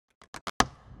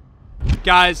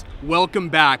Guys, welcome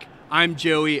back. I'm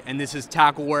Joey, and this is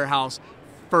Tackle Warehouse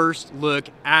First Look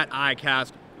at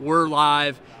ICAST. We're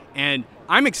live, and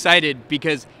I'm excited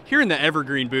because here in the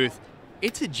Evergreen booth,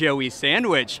 it's a Joey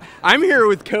sandwich. I'm here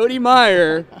with Cody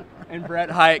Meyer and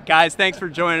Brett Hite. Guys, thanks for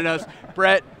joining us.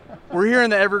 Brett, we're here in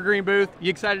the Evergreen booth.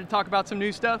 You excited to talk about some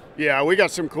new stuff? Yeah, we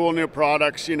got some cool new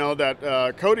products,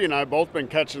 that Cody and I both been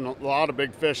catching a lot of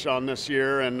big fish on this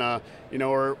year, and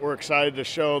we're excited to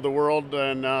show the world,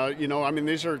 and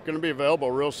these are going to be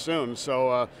available real soon,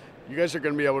 so you guys are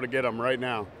going to be able to get them right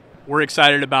now. We're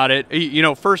excited about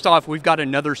it. First off, we've got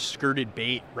another skirted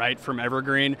bait, right, from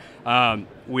Evergreen.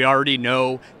 We already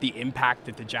know the impact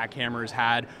that the jackhammer has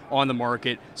had on the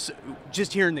market. So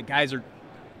just hearing that guys are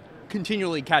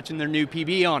continually catching their new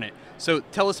PB on it. So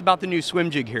tell us about the new swim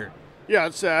jig here. Yeah,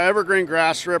 it's an Evergreen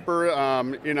Grass Ripper.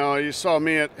 You saw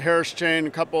me at Harris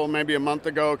Chain maybe a month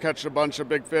ago, catch a bunch of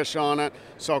big fish on it.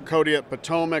 Saw Cody at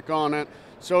Potomac on it.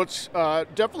 So it's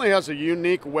definitely has a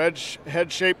unique wedge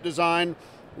head shape design.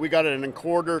 We got it in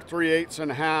quarter, 3/8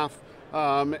 and a half.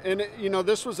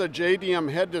 This was a JDM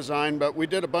head design, but we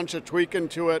did a bunch of tweaking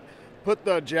to it, put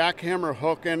the jackhammer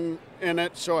hook in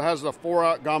it, so it has the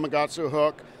 4/0 Gamakatsu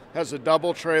hook, has a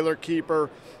double trailer keeper.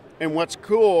 And what's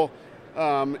cool,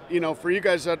 for you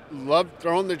guys that love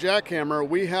throwing the jackhammer,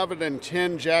 we have it in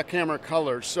 10 jackhammer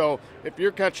colors. So if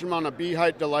you're catching them on a Bee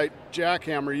Hite Delight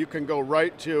jackhammer, you can go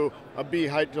right to a Bee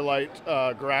Hite Delight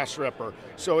grass ripper.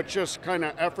 So it's just kind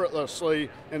of effortlessly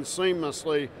and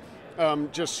seamlessly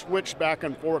just switch back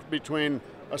and forth between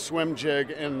a swim jig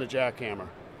and the jackhammer.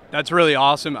 That's really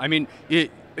awesome. I mean,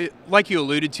 like you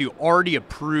alluded to, already a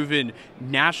proven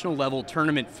national level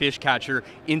tournament fish catcher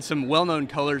in some well-known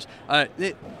colors.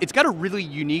 It's got a really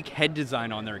unique head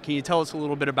design on there. Can you tell us a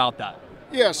little bit about that?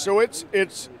 Yeah, so it's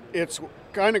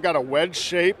kind of got a wedge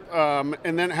shape, and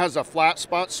then it has a flat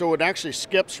spot, so it actually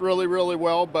skips really, really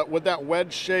well. But with that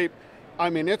wedge shape, I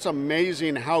mean, it's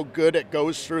amazing how good it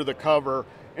goes through the cover.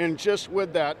 And just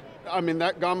with that,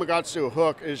 that Gamakatsu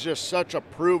hook is just such a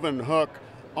proven hook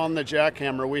on the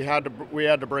jackhammer. We had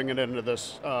to bring it into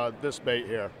this bait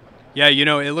here. Yeah,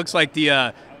 it looks like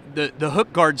the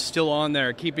hook guard's still on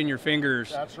there, keeping your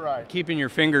fingers. That's right. Keeping your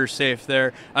fingers safe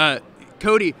there.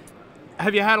 Cody,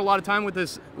 have you had a lot of time with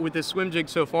this swim jig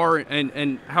so far,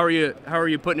 and how are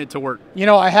you putting it to work?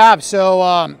 I have.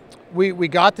 So we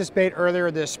got this bait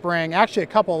earlier this spring, actually a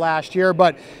couple last year,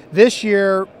 but this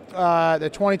year, the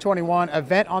 2021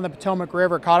 event on the Potomac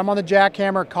River, caught him on the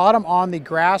jackhammer, caught him on the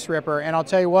grass ripper, and I'll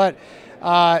tell you what,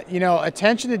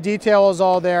 attention to detail is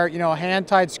all there,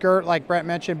 hand-tied skirt like Brett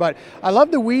mentioned, but I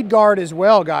love the weed guard as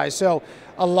well, guys. So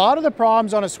a lot of the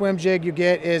problems on a swim jig you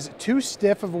get is too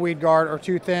stiff of a weed guard or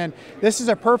too thin. This is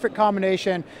a perfect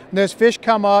combination. When those fish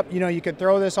come up, you could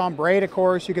throw this on braid, of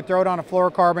course, you could throw it on a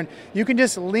fluorocarbon. You can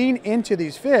just lean into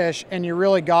these fish and you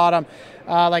really got them.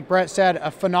 Like Brett said, a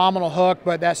phenomenal hook,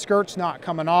 but that skirt's not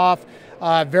coming off.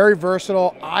 Very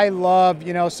versatile. I love,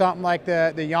 something like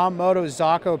the Yamamoto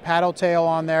Zako paddle tail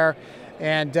on there,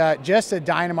 and just a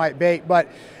dynamite bait. But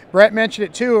Brett mentioned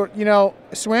it too,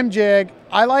 swim jig.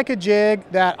 I like a jig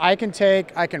that I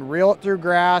can reel it through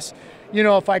grass.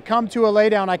 If I come to a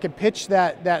laydown, I can pitch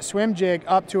that swim jig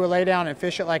up to a laydown and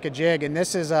fish it like a jig. And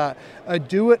this is a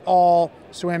do-it-all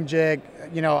swim jig.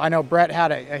 I know Brett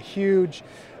had a huge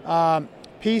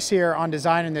piece here on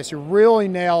designing this. You really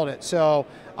nailed it. So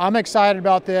I'm excited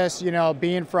about this.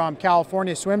 Being from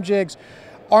California, swim jigs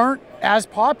aren't as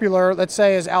popular, let's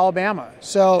say, as Alabama.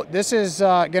 So this is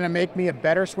going to make me a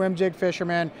better swim jig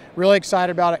fisherman. Really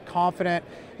excited about it, confident.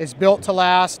 It's built to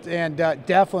last, and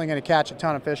definitely going to catch a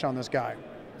ton of fish on this guy.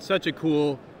 Such a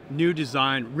cool new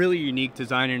design, really unique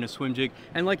design in a swim jig.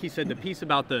 And like you said, the piece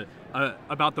about the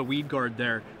weed guard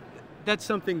there, that's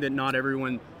something that not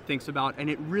everyone thinks about, and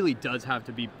it really does have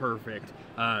to be perfect,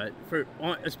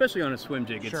 especially on a swim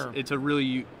jig. Sure. It's a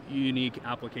really unique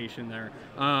application there.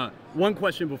 One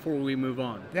question before we move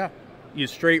on. Yeah. You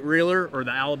straight reeler or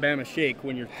the Alabama shake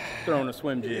when you're throwing a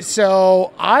swim jig?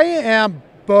 So I am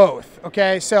both.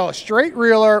 Okay, so straight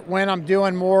reeler when I'm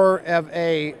doing more of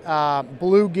a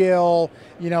bluegill,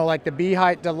 like the Bee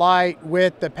Hite Delight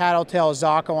with the paddle tail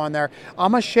Zako on there.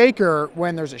 I'm a shaker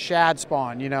when there's a shad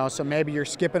spawn, so maybe you're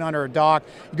skipping under a dock,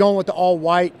 you're going with the all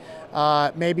white,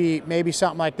 maybe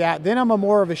something like that. Then I'm a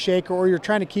more of a shaker, or you're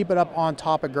trying to keep it up on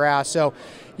top of grass. So,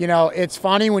 it's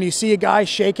funny when you see a guy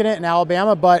shaking it in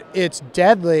Alabama, but it's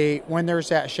deadly when there's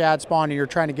that shad spawn and you're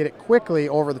trying to get it quickly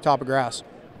over the top of grass.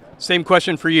 Same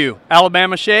question for you.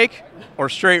 Alabama shake or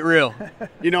straight reel?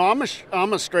 I'm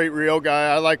a straight reel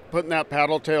guy. I like putting that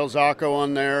paddle tail Zako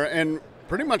on there. And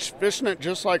pretty much fishing it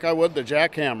just like I would the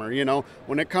jackhammer. You know,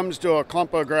 when it comes to a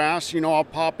clump of grass, you know, I'll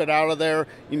pop it out of there,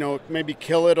 you know, maybe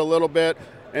kill it a little bit,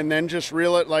 and then just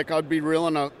reel it like I'd be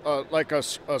reeling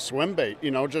a swim bait,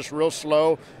 you know, just real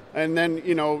slow. And then,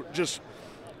 you know, just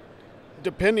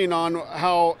depending on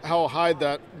how high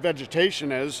that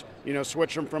vegetation is, you know,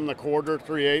 switch them from the 1/4,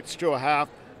 3/8 to a half,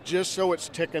 just so it's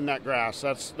ticking that grass.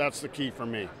 That's the key for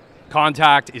me.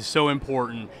 Contact is so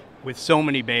important with so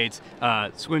many baits.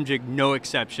 Swim jig, no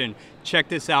exception. Check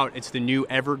this out. It's the new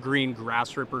Evergreen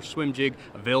Grass Ripper swim jig,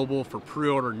 available for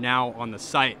pre-order now on the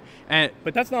site.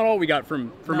 But that's not all we got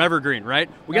from Evergreen, right?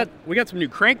 We got some new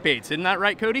crankbaits, isn't that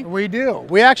right, Cody? We do.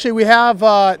 We have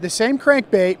the same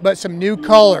crankbait, but some new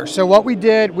colors. So what we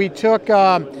did, we took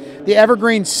the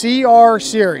Evergreen CR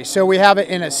series. So we have it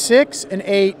in a 6, an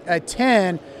 8, a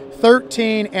 10,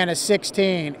 13, and a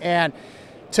 16. And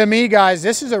to me, guys,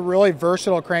 this is a really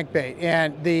versatile crankbait,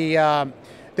 and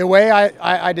the way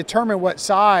I determine what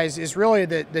size is really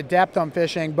the depth I'm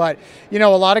fishing. But you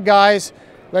know, a lot of guys,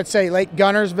 let's say Lake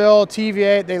Gunnersville,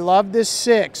 TVA, they love this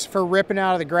 6 for ripping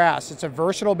out of the grass. It's a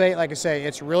versatile bait, like I say.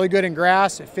 It's really good in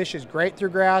grass. It fishes great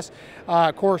through grass.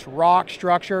 Of course, rock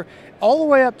structure, all the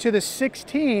way up to the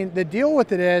 16. The deal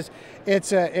with it is,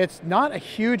 it's not a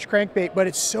huge crankbait, but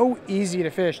it's so easy to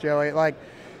fish, Joey. Like,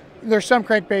 there's some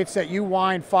crankbaits that you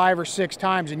wind 5 or 6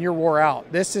 times and you're wore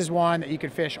out. This is one that you can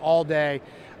fish all day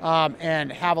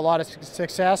and have a lot of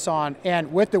success on.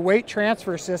 And with the weight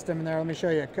transfer system in there, let me show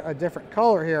you a different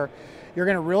color here. You're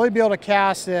going to really be able to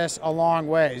cast this a long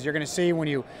ways. You're going to see when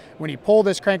you pull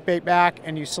this crankbait back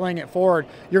and you sling it forward,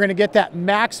 you're going to get that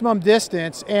maximum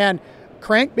distance. And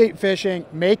crankbait fishing,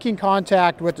 making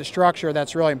contact with the structure,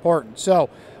 that's really important. So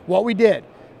what we did,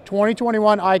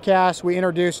 2021 ICAST, we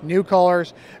introduced new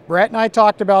colors. Brett and I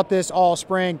talked about this all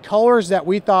spring. Colors that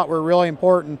we thought were really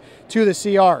important to the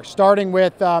CR, starting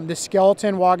with the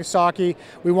skeleton Wagasaki.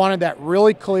 We wanted that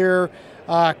really clear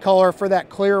color for that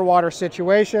clear water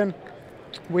situation.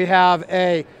 We have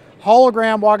a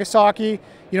hologram Wagasaki.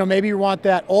 You know, maybe you want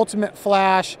that ultimate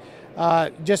flash.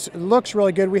 Just looks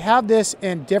really good. We have this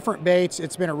in different baits.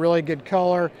 It's been a really good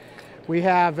color. We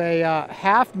have a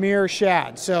half mirror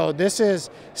shad. So this is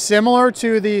similar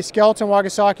to the skeleton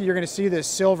Wagasaki. You're going to see this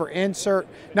silver insert,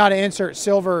 not an insert,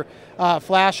 silver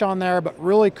flash on there, but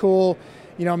really cool.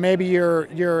 You know, maybe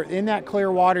you're in that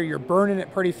clear water, you're burning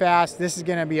it pretty fast. This is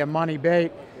going to be a money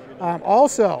bait.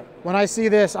 Also, when I see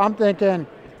this, I'm thinking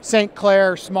St.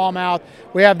 Clair smallmouth.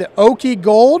 We have the Oki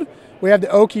Gold. We have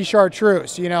the Oki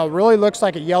Chartreuse. You know, really looks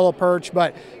like a yellow perch,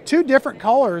 but 2 different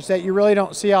colors that you really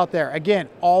don't see out there. Again,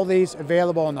 all these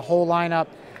available in the whole lineup,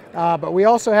 but we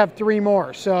also have 3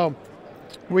 more. So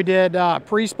we did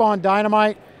pre-spawn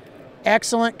dynamite,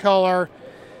 excellent color.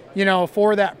 You know,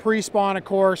 for that pre-spawn, of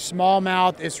course,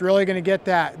 smallmouth, it's really going to get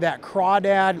that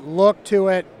crawdad look to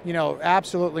it. You know,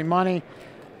 absolutely money.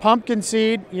 Pumpkin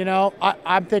seed, you know,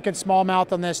 I'm thinking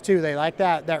smallmouth on this too. They like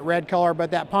that red color,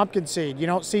 but that pumpkin seed, you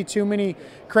don't see too many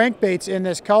crankbaits in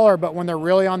this color, but when they're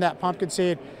really on that pumpkin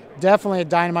seed, definitely a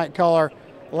dynamite color.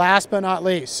 Last but not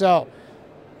least, so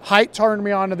Hite turned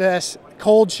me onto this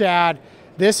cold shad.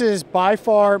 This is by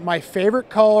far my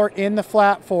favorite color in the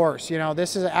Flat Force. You know,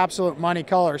 this is an absolute money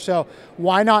color, so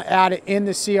why not add it in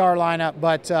the CR lineup?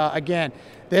 But again,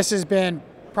 this has been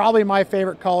probably my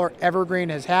favorite color Evergreen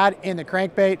has had in the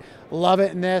crankbait. Love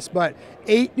it in this, but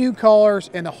 8 new colors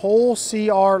in the whole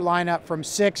CR lineup from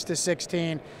 6 to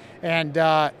 16.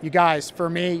 And you guys, for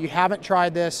me, you haven't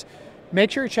tried this,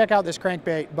 make sure you check out this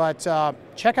crankbait, but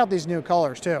check out these new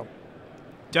colors too.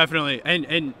 Definitely,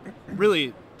 and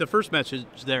really the first message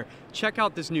there, check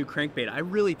out this new crankbait. I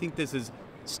really think this is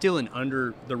still an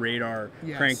under the radar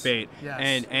crankbait.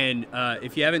 Yes. And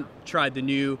if you haven't tried the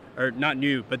new, or not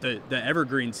new, but the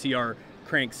Evergreen CR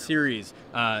Crank series,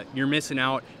 you're missing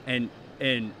out. And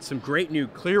some great new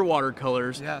clear water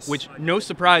colors, which no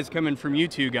surprise coming from you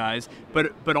two guys,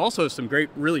 but also some great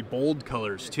really bold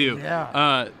colors too.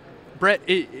 Brett,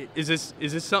 is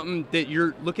this something that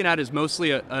you're looking at as mostly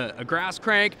a grass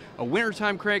crank, a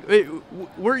wintertime crank?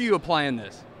 Where are you applying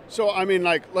this? So I mean,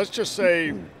 like, let's just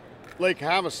say Lake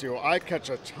Havasu, I catch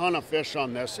a ton of fish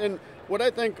on this. And what I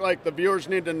think, like, the viewers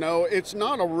need to know, it's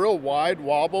not a real wide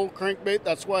wobble crankbait.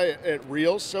 That's why it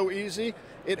reels so easy.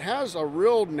 It has a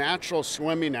real natural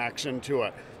swimming action to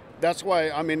it. That's why,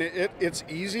 I mean, it's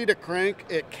easy to crank.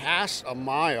 It casts a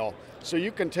mile. So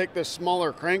you can take this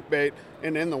smaller crankbait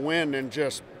and in the wind and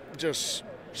just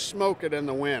smoke it in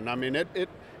the wind. I mean, it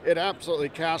absolutely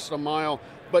casts a mile.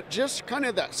 But just kind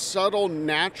of that subtle,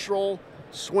 natural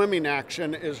swimming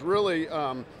action is really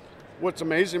what's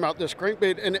amazing about this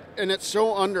crankbait, and it's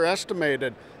so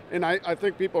underestimated. And I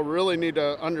think people really need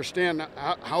to understand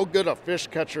how good a fish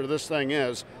catcher this thing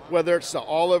is, whether it's the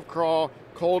olive craw,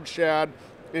 cold shad,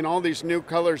 and all these new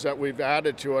colors that we've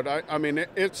added to it. I mean,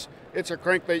 it's a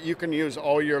crankbait you can use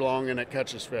all year long and it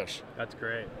catches fish. That's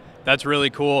great. That's really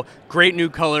cool. Great new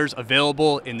colors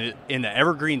available in the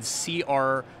Evergreen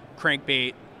CR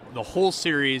Crankbait, the whole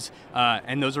series,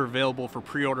 and those are available for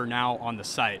pre-order now on the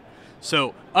site.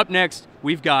 So up next,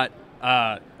 we've got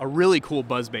a really cool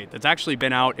buzzbait that's actually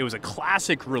been out. It was a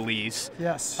classic release.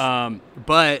 Yes.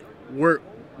 But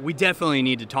we definitely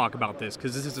need to talk about this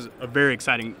because this is a very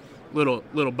exciting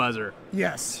little buzzer.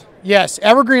 Yes. Yes,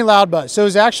 Evergreen Loud Buzz. So it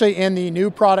was actually in the new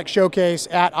product showcase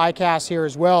at ICAST here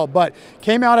as well, but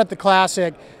came out at the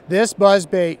Classic. This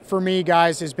buzzbait for me,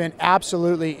 guys, has been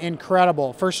absolutely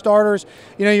incredible. For starters,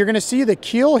 you know, you're going to see the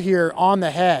keel here on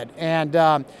the head. And,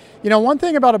 you know, one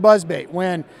thing about a buzzbait,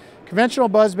 when conventional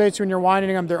buzzbaits, when you're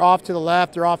winding them, they're off to the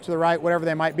left, they're off to the right, whatever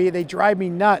they might be, they drive me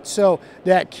nuts. So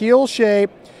that keel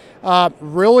shape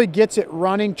really gets it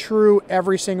running true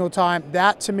every single time.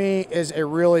 That to me is a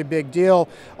really big deal.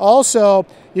 Also,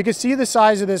 you can see the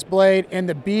size of this blade and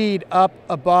the bead up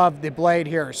above the blade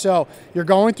here. So you're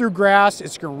going through grass,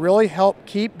 it's going to really help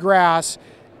keep grass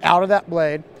out of that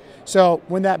blade. So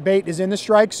when that bait is in the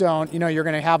strike zone, you know, you're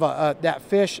going to have that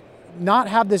fish not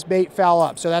have this bait foul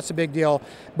up. So that's a big deal.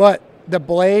 But the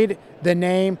blade, the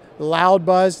name, Loud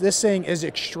Buzz, this thing is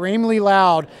extremely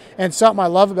loud. And something I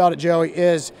love about it, Joey,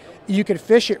 is you can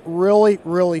fish it really,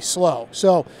 really slow.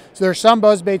 So there's some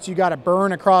buzz baits you got to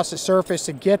burn across the surface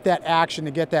to get that action,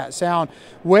 to get that sound.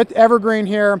 With Evergreen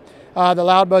here, the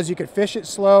Loud Buzz, you can fish it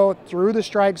slow through the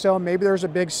strike zone. Maybe there's a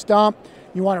big stump.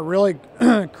 You want to really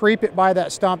creep it by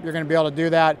that stump, you're going to be able to do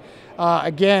that.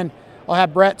 Again, I'll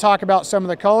have Brett talk about some of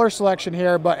the color selection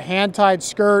here, but hand-tied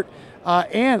skirt.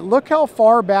 And look how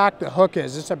far back the hook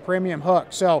is. It's a premium hook.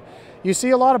 So you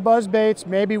see a lot of buzz baits,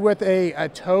 maybe with a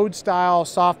toad style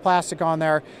soft plastic on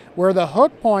there, where the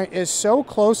hook point is so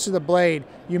close to the blade,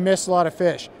 you miss a lot of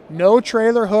fish. No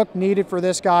trailer hook needed for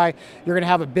this guy. You're gonna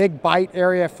have a big bite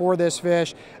area for this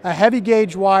fish. A heavy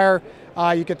gauge wire,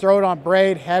 you could throw it on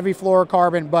braid, heavy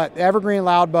fluorocarbon, but the Evergreen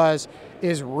Loud Buzz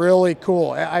is really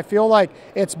cool. I feel like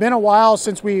it's been a while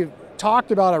since we've talked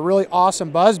about a really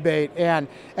awesome buzz bait, and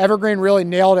Evergreen really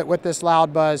nailed it with this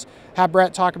Loud Buzz. Have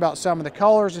Brett talk about some of the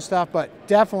colors and stuff, but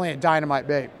definitely a dynamite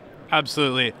bait.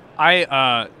 Absolutely.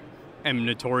 I am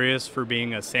notorious for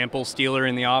being a sample stealer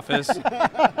in the office.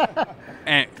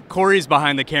 And Corey's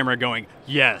behind the camera going,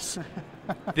 yes.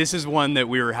 This is one that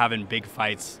we were having big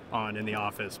fights on in the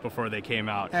office before they came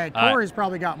out. Hey, Corey's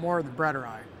probably got more than Brett or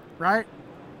I, right?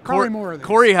 Probably more of these.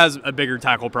 Corey has a bigger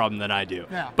tackle problem than I do.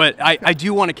 Yeah. But I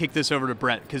do want to kick this over to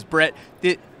Brett, because Brett,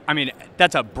 I mean,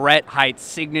 that's a Brett Hite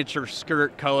signature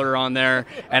skirt color on there,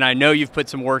 and I know you've put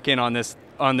some work in on this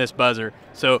buzzer.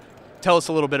 So tell us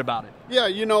a little bit about it. Yeah,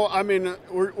 you know, I mean,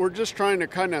 we're just trying to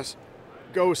kind of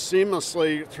go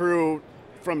seamlessly through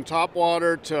from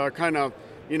topwater to kind of,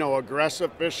 you know,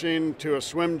 aggressive fishing to a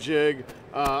swim jig.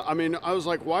 I mean, I was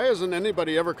like, why hasn't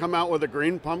anybody ever come out with a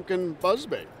green pumpkin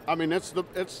buzzbait? I mean, it's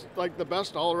like the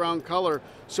best all-around color.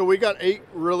 So we got 8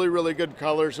 really, really good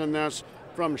colors in this,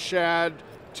 from shad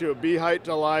to Beehite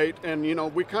Delight, and you know,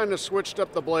 we kind of switched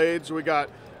up the blades. We got,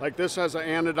 like, this has an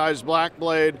anodized black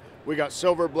blade. We got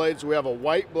silver blades. We have a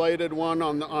white bladed one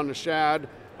on the shad.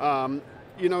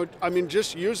 You know, I mean,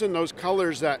 just using those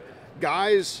colors that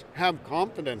guys have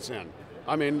confidence in.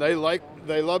 I mean, they love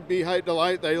Beehite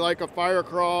Delight. They like a fire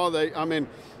crawl. I mean,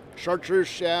 chartreuse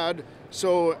shad.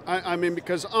 So I mean,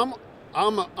 because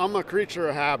I'm a creature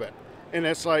of habit, and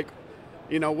it's like,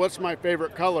 you know, what's my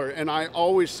favorite color? And I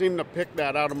always seem to pick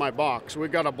that out of my box. We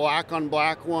got a black on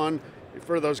black one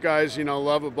for those guys, you know,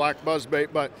 love a black buzzbait,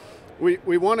 but we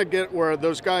want to get where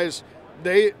those guys,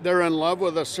 they're in love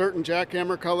with a certain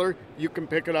jackhammer color. You can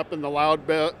pick it up in the Loud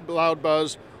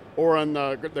Buzz or in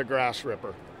the Grass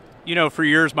Ripper. You know, for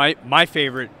years, my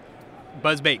favorite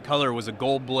buzzbait color was a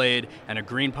gold blade and a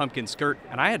green pumpkin skirt,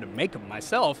 and I had to make them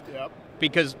myself. Yep.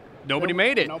 Because nobody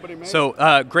made it. Nobody made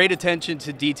it. Great attention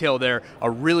to detail there.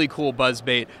 A really cool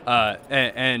buzzbait,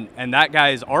 and that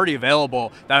guy is already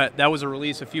available. That was a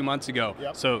release a few months ago.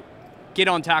 Yep. So get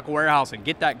on Tackle Warehouse and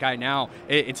get that guy now.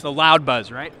 It's the Loud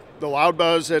Buzz, right? The Loud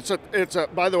Buzz. It's a.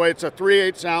 By the way, it's a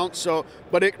 3/8 ounce. So,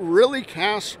 but it really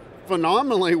casts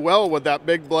phenomenally well with that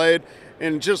big blade.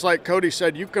 And just like Cody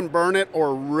said, you can burn it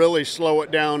or really slow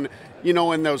it down, you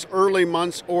know, in those early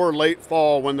months or late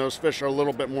fall when those fish are a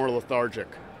little bit more lethargic.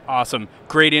 Awesome.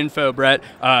 Great info, Brett.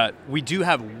 We do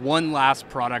have one last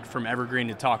product from Evergreen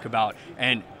to talk about,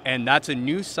 and that's a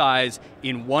new size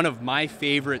in one of my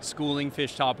favorite schooling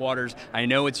fish topwaters. I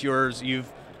know it's yours.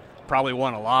 You've probably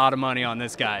won a lot of money on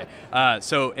this guy.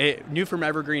 New from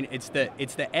Evergreen, it's the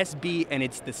SB and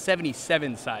it's the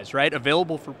 77 size, right?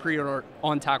 Available for pre-order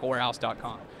on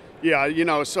tacklewarehouse.com. Yeah, you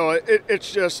know, so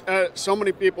it's just so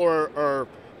many people are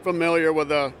familiar with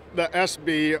the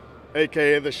SB,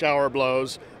 aka the shower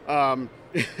blows.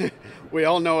 We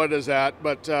all know it as that,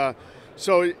 but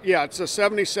so yeah, it's a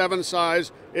 77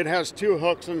 size. It has 2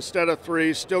 hooks instead of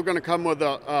 3. Still going to come with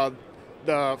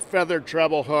the feathered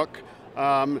treble hook.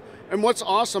 And what's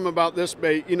awesome about this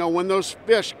bait, you know, when those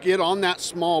fish get on that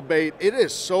small bait, it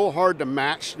is so hard to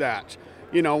match that.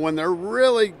 You know, when they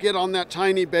really get on that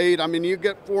tiny bait, I mean, you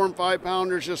get 4 and 5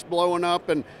 pounders just blowing up,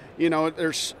 and you know,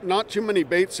 there's not too many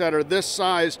baits that are this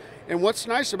size. And what's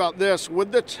nice about this,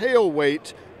 with the tail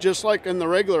weight, just like in the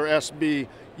regular SB,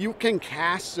 you can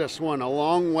cast this one a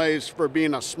long ways for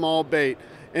being a small bait.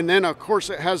 And then of course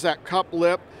it has that cup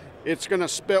lip. It's going to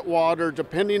spit water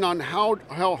depending on how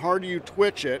hard you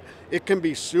twitch it. It can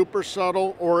be super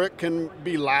subtle or it can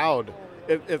be loud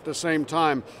at the same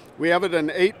time. We have it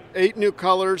in eight new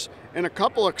colors and a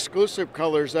couple exclusive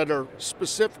colors that are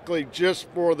specifically just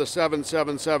for the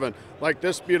 777, like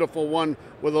this beautiful one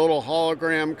with a little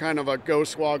hologram, kind of a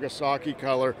ghost Wagasaki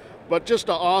color, but just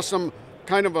an awesome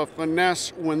kind of a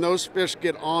finesse when those fish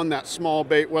get on that small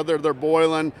bait, whether they're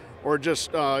boiling or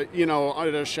just, you know,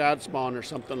 at a shad spawn or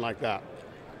something like that.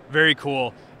 Very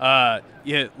cool.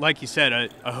 Yeah, like you said,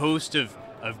 a host of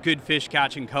good fish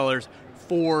catching colors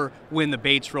for when the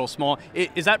bait's real small.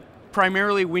 Is that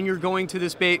primarily when you're going to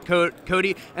this bait,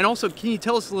 Cody? And also, can you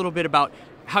tell us a little bit about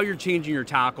how you're changing your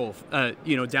tackle?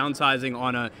 You know, downsizing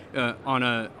on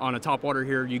a topwater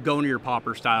here, you go into your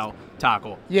popper style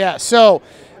tackle. Yeah, so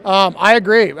I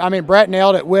agree. I mean, Brett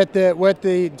nailed it with the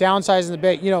downsizing the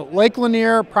bait. You know, Lake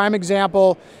Lanier, prime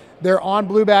example. They're on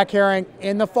blueback herring.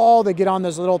 In the fall, they get on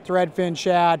those little threadfin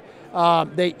shad.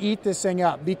 They eat this thing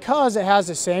up because it has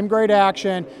the same great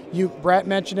action. Brett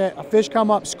mentioned it, a fish come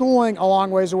up schooling a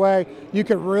long ways away, you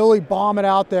could really bomb it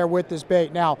out there with this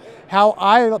bait. Now, how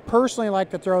I personally like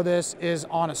to throw this is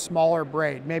on a smaller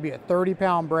braid, maybe a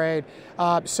 30-pound braid.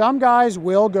 Some guys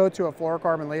will go to a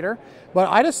fluorocarbon leader, but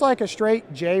I just like a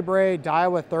straight J braid,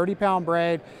 Daiwa 30-pound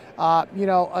braid. You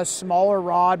know, a smaller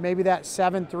rod, maybe that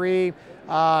 7.3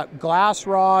 glass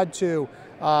rod to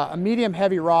a medium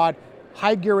heavy rod.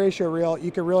 High gear ratio reel,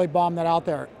 you can really bomb that out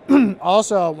there.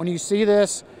 Also, when you see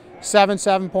this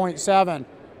 7.7,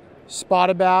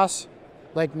 spotted bass,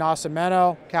 Lake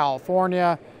Nacimiento,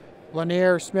 California,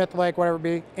 Lanier, Smith Lake, whatever it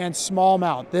be, and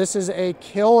smallmouth. This is a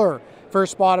killer for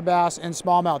spotted bass and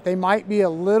smallmouth. They might be a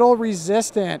little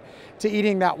resistant to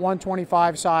eating that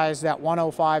 125 size, that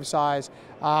 105 size,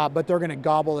 but they're gonna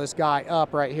gobble this guy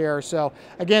up right here. So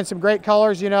again, some great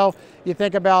colors. You know, you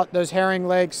think about those herring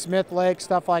lakes, Smith Lake,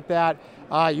 stuff like that.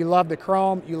 You love the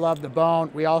chrome, you love the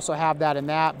bone. We also have that in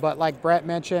that, but like Brett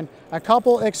mentioned, a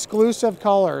couple exclusive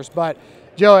colors. But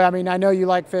Joey, I mean, I know you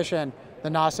like fishing the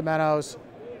Nacimientos.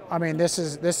 I mean, this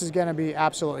is gonna be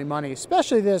absolutely money,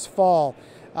 especially this fall.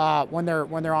 When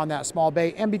they're on that small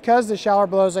bait, and because the shower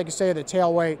blows, like you say, the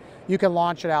tail weight, you can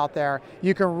launch it out there.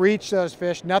 You can reach those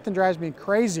fish. Nothing drives me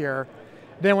crazier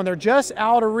than when they're just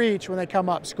out of reach when they come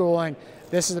up schooling.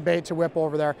 This is a bait to whip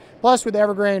over there. Plus with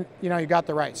Evergreen, you know, you got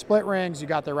the right split rings, you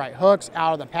got the right hooks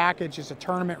out of the package. It's a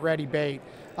tournament ready bait,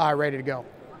 ready to go.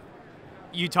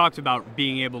 You talked about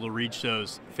being able to reach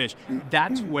those fish.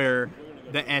 That's where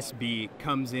the SB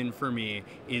comes in for me,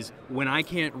 is when I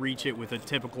can't reach it with a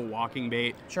typical walking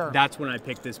bait. Sure. That's when I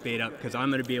pick this bait up, because I'm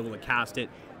going to be able to cast it.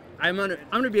 I'm going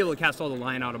to be able to cast all the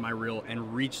line out of my reel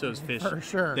and reach those fish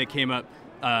that came up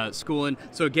schooling.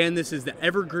 So again, this is the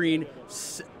Evergreen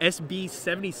SB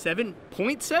 77.7?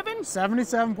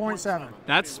 77.7.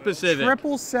 That's specific.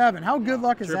 777. How good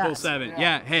luck is that? 777.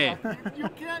 Yeah. Hey.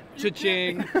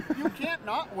 Cha-ching. You can't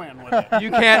not win with it.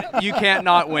 You can't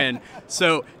not win.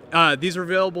 So these are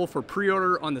available for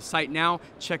pre-order on the site now.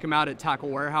 Check them out at Tackle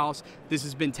Warehouse. This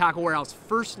has been Tackle Warehouse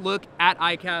First Look at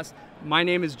ICAST. My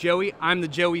name is Joey. I'm the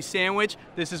Joey Sandwich.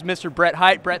 This is Mr. Brett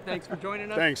Hite. Brett, thanks for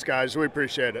joining us. Thanks, guys. We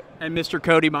appreciate it. And Mr.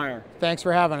 Cody Meyer. Thanks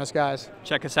for having us, guys.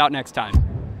 Check us out next time.